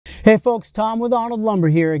Hey folks, Tom with Arnold Lumber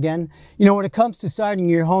here again. You know, when it comes to siding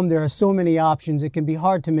your home, there are so many options, it can be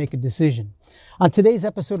hard to make a decision. On today's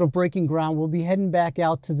episode of Breaking Ground, we'll be heading back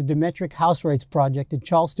out to the Dimetric House Rights Project in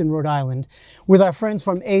Charleston, Rhode Island, with our friends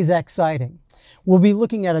from AZEK Siding. We'll be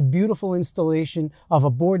looking at a beautiful installation of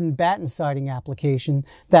a board and batten siding application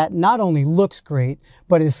that not only looks great,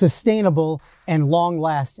 but is sustainable and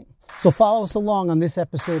long-lasting. So follow us along on this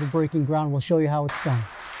episode of Breaking Ground. We'll show you how it's done.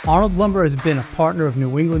 Arnold Lumber has been a partner of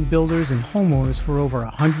New England builders and homeowners for over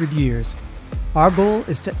 100 years. Our goal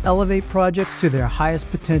is to elevate projects to their highest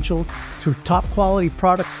potential through top quality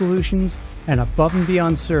product solutions and above and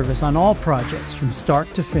beyond service on all projects from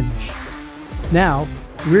start to finish. Now,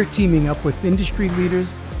 we're teaming up with industry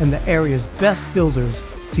leaders and the area's best builders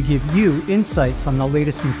to give you insights on the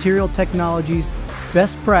latest material technologies,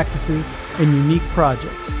 best practices, and unique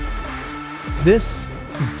projects. This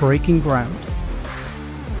is Breaking Ground.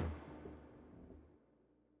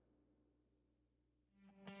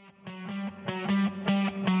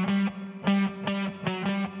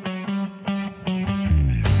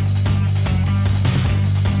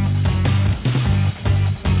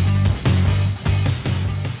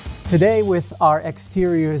 Today with our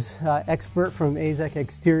exteriors expert from AZEK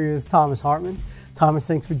Exteriors, Thomas Hartman. Thomas,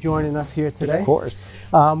 thanks for joining us here today. Of course.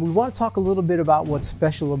 We want to talk a little bit about what's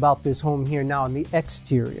special about this home here now in the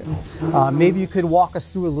exterior. Maybe you could walk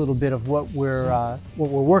us through a little bit of what we're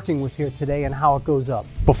working with here today and how it goes up.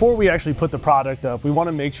 Before we actually put the product up, we want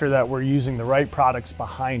to make sure that we're using the right products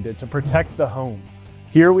behind it to protect the home.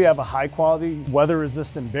 Here we have a high quality weather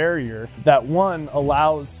resistant barrier that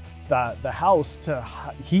allows the house to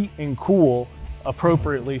heat and cool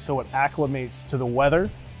appropriately so it acclimates to the weather,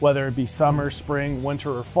 whether it be summer, spring,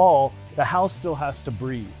 winter, or fall. The house still has to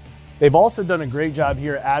breathe. They've also done a great job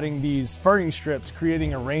here adding these furring strips,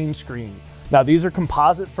 creating a rain screen. Now these are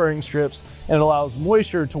composite furring strips and it allows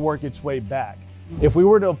moisture to work its way back. If we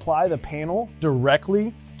were to apply the panel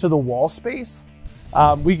directly to the wall space,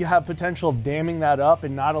 we have potential of damming that up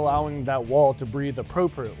and not allowing that wall to breathe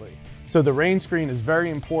appropriately. So the rain screen is very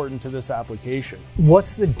important to this application.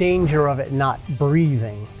 What's the danger of it not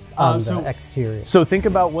breathing on the exterior? So think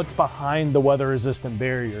about what's behind the weather resistant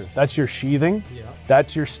barrier. That's your sheathing,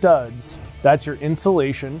 that's your studs, that's your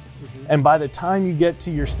insulation. And by the time you get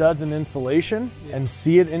to your studs and insulation and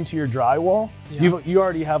see it into your drywall, you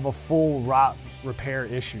already have a full rot repair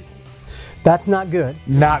issue. That's not good.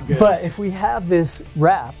 Not good. But if we have this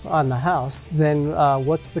wrap on the house, then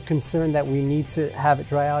what's the concern that we need to have it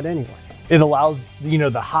dry out anyway? It allows,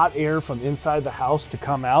 the hot air from inside the house to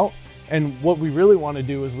come out. And what we really want to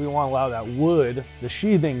do is we want to allow that wood, the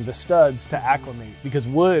sheathing, the studs to acclimate, because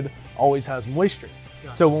wood always has moisture.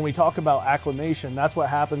 So when we talk about acclimation, that's what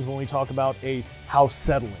happens when we talk about a house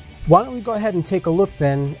settling. Why don't we go ahead and take a look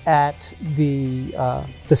then at the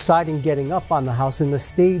siding getting up on the house and the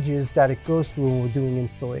stages that it goes through when we're doing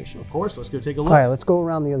installation. Of course, let's go take a look. All right, let's go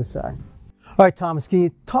around the other side. All right, Thomas, can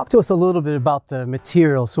you talk to us a little bit about the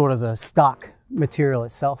material, sort of the stock material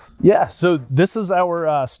itself? Yeah, so this is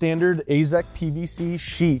our standard AZEK PVC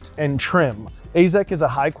sheet and trim. AZEK is a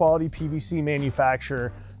high quality PVC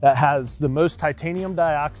manufacturer that has the most titanium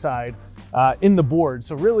dioxide in the board.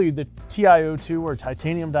 So really the TiO2 or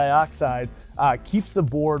titanium dioxide keeps the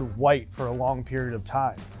board white for a long period of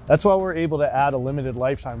time. That's why we're able to add a limited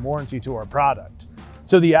lifetime warranty to our product.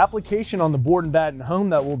 So the application on the board and batten home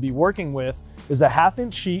that we'll be working with is a 1/2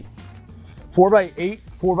 inch sheet, 4x8,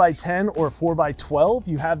 4x10, or 4x12.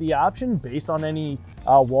 You have the option based on any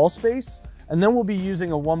wall space. And then we'll be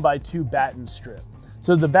using a 1x2 batten strip.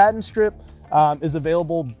 So the batten strip is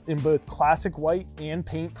available in both classic white and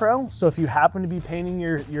paint pro. So if you happen to be painting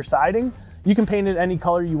your siding, you can paint it any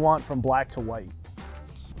color you want from black to white.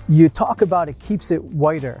 You talk about it keeps it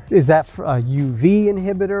whiter. Is that a UV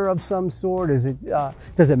inhibitor of some sort? Is it,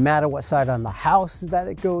 does it matter what side on the house that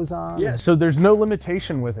it goes on? Yeah, so there's no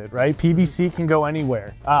limitation with it, right? PVC can go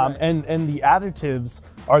anywhere. And the additives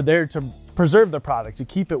are there to preserve the product, to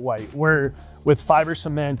keep it white. Where with fiber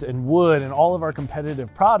cement and wood and all of our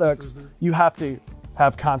competitive products, you have to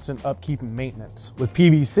have constant upkeep and maintenance. With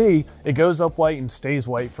PVC, it goes up white and stays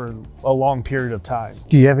white for a long period of time.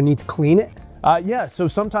 Do you ever need to clean it? Yeah, so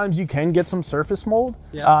sometimes you can get some surface mold,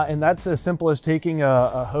 and that's as simple as taking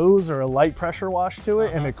a hose or a light pressure wash to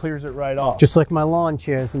it, and it clears it right off. Just like my lawn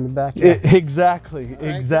chairs in the backyard. Exactly,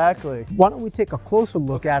 exactly. Why don't we take a closer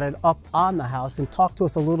look at it up on the house and talk to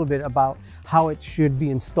us a little bit about how it should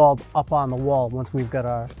be installed up on the wall once we've got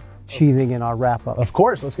our sheathing and our wrap up. Of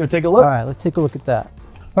course, let's go take a look. All right, let's take a look at that.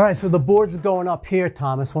 All right, so the board's going up here,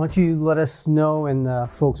 Thomas. Why don't you let us know and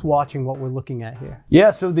folks watching what we're looking at here?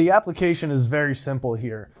 Yeah, so the application is very simple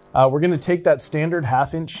here. We're gonna take that standard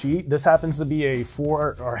 1/2 inch sheet. This happens to be a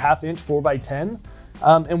 1/2 inch 4x10,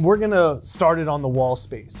 and we're gonna start it on the wall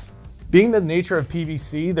space. Being the nature of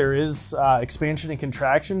PVC, there is expansion and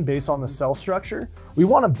contraction based on the cell structure. We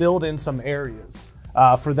wanna build in some areas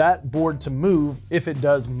for that board to move if it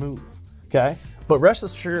does move, okay? But rest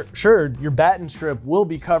assured, your batten strip will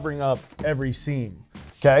be covering up every seam,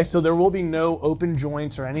 okay? So there will be no open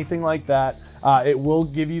joints or anything like that. It will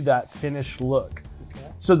give you that finished look. Okay.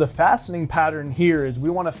 So the fastening pattern here is we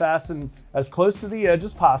wanna fasten as close to the edge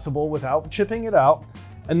as possible without chipping it out.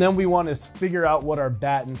 And then we want to figure out what our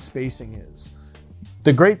batten spacing is.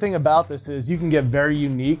 The great thing about this is you can get very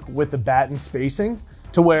unique with the batten spacing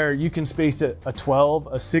to where you can space it a 12,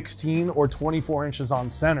 a 16, or 24 inches on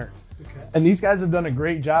center. Okay. And these guys have done a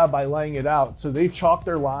great job by laying it out. So they've chalked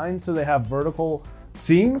their lines so they have vertical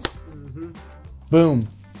seams. Boom.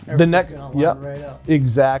 The next, yep, right up.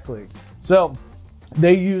 Exactly. So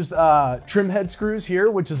they used trim head screws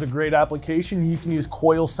here, which is a great application. You can use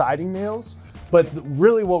coil siding nails. But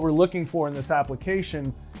really what we're looking for in this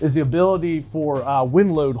application is the ability for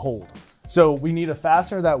wind load hold. So we need a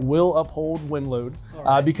fastener that will uphold wind load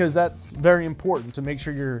because that's very important to make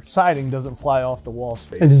sure your siding doesn't fly off the wall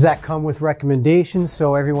space. And does that come with recommendations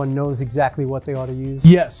so everyone knows exactly what they ought to use?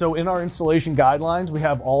 Yeah, so in our installation guidelines, we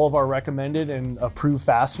have all of our recommended and approved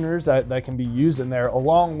fasteners that can be used in there,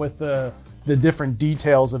 along with the different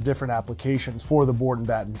details of different applications for the board and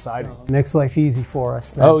batten siding. Makes life easy for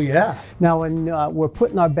us then. Oh yeah. Now when we're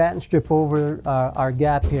putting our batten strip over our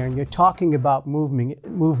gap here and you're talking about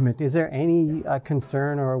movement, is there any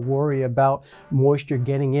concern or worry about moisture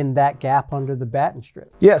getting in that gap under the batten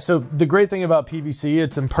strip? Yeah, so the great thing about PVC,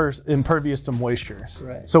 it's impervious to moisture.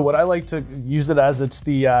 Right. So what I like to use it as, it's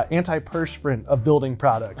the antiperspirant of building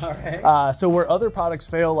products. All right. So where other products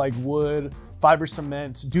fail like wood, fiber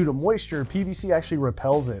cement, due to moisture, PVC actually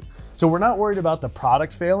repels it. So we're not worried about the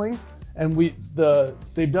product failing, and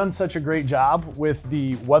they've done such a great job with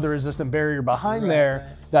the weather-resistant barrier behind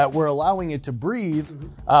that we're allowing it to breathe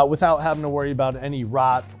without having to worry about any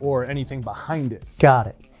rot or anything behind it. Got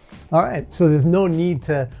it. All right, so there's no need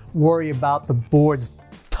to worry about the boards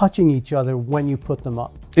touching each other when you put them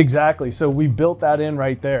up. Exactly, so we built that in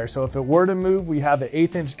right there. So if it were to move, we have an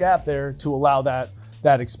 1/8 inch gap there to allow that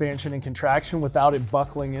expansion and contraction without it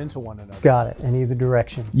buckling into one another. Got it, in either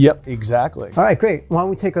direction. Yep, exactly. All right, great. Why don't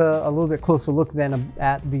we take a little bit closer look then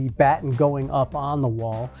at the batten going up on the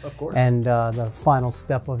wall. Of course. And the final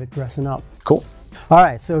step of it dressing up. Cool. All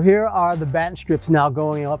right, so here are the batten strips now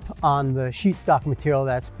going up on the sheet stock material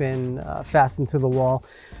that's been fastened to the wall.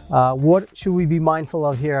 What should we be mindful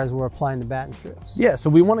of here as we're applying the batten strips? Yeah, so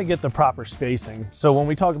we want to get the proper spacing. So when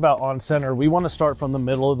we talk about on center, we want to start from the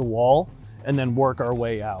middle of the wall and then work our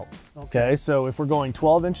way out. Okay, so if we're going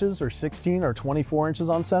 12 inches or 16 or 24 inches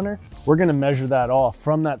on center, we're gonna measure that off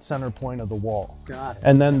from that center point of the wall. Got it.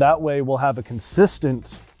 And then that way we'll have a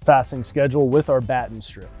consistent fastening schedule with our batten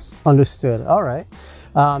strips. Understood, all right.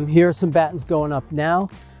 Here are some battens going up now.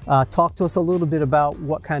 Talk to us a little bit about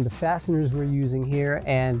what kind of fasteners we're using here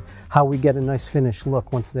and how we get a nice finished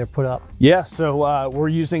look once they're put up. Yeah, so we're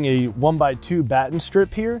using a 1x2 batten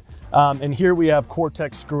strip here. And here we have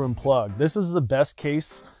Cortex screw and plug. This is the best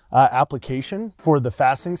case application for the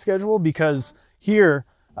fastening schedule because here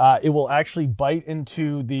it will actually bite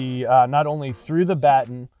into the, not only through the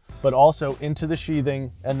batten, but also into the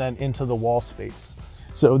sheathing and then into the wall space.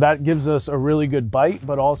 So that gives us a really good bite,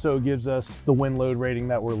 but also gives us the wind load rating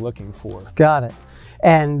that we're looking for. Got it.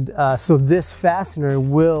 And so this fastener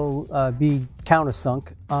will be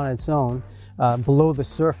countersunk on its own below the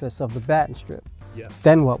surface of the batten strip. Yes.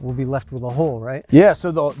 Then what? We'll be left with a hole, right? Yeah,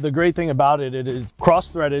 so the great thing about it, it is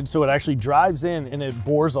cross-threaded, so it actually drives in and it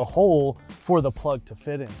bores a hole for the plug to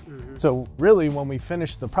fit in. So really, when we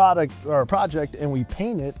finish the product or project and we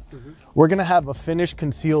paint it, we're gonna have a finished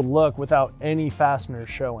concealed look without any fasteners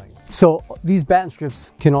showing. So these batten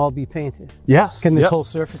strips can all be painted? Yes. Can this whole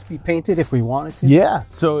surface be painted if we wanted to? Yeah,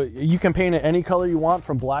 so you can paint it any color you want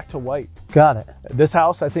from black to white. Got it. This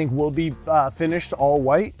house, I think, will be finished all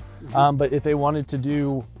white. But if they wanted to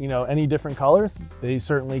do, any different color, they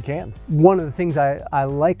certainly can. One of the things I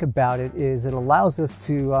like about it is it allows us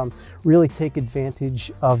to really take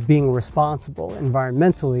advantage of being responsible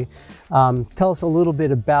environmentally. Tell us a little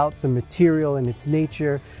bit about the material and its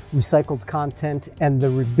nature, recycled content, and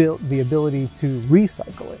the ability to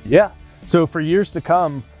recycle it. Yeah, so for years to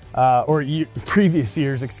come, previous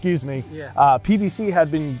years, excuse me, PVC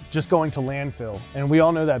had been just going to landfill. And we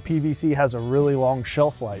all know that PVC has a really long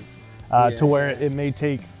shelf life to where it may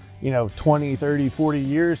take, 20, 30, 40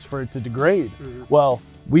 years for it to degrade. Well,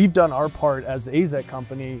 we've done our part as AZEK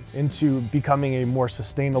company into becoming a more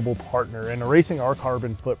sustainable partner and erasing our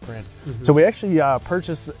carbon footprint. So we actually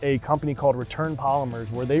purchased a company called Return Polymers,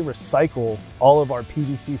 where they recycle all of our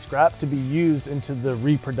PVC scrap to be used into the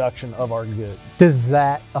reproduction of our goods. Does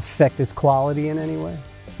that affect its quality in any way?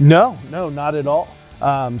 No, not at all.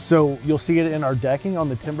 So you'll see it in our decking on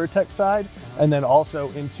the TimberTech side, and then also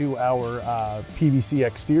into our PVC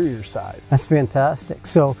exterior side. That's fantastic.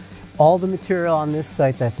 So all the material on this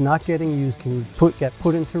site that's not getting used can get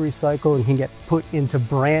put into recycle and can get put into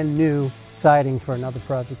brand new siding for another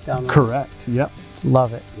project down the road. Correct. Yep.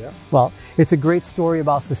 Love it. Yep. Well, it's a great story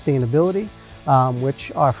about sustainability,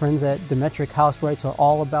 which our friends at Demetric House Rights are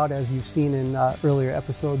all about, as you've seen in earlier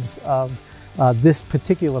episodes of this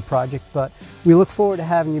particular project. But we look forward to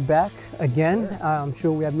having you back again. Sure. I'm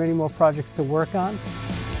sure we have many more projects to work on.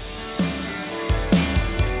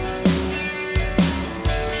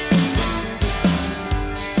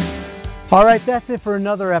 All right, that's it for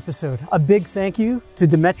another episode. A big thank you to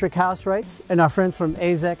Demetric House Rights and our friends from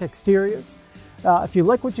AZEK Exteriors. If you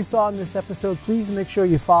like what you saw in this episode, please make sure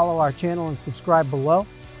you follow our channel and subscribe below.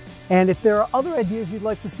 And if there are other ideas you'd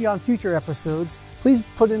like to see on future episodes, please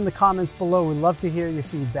put in the comments below. We'd love to hear your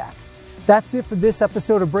feedback. That's it for this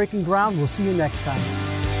episode of Breaking Ground. We'll see you next time.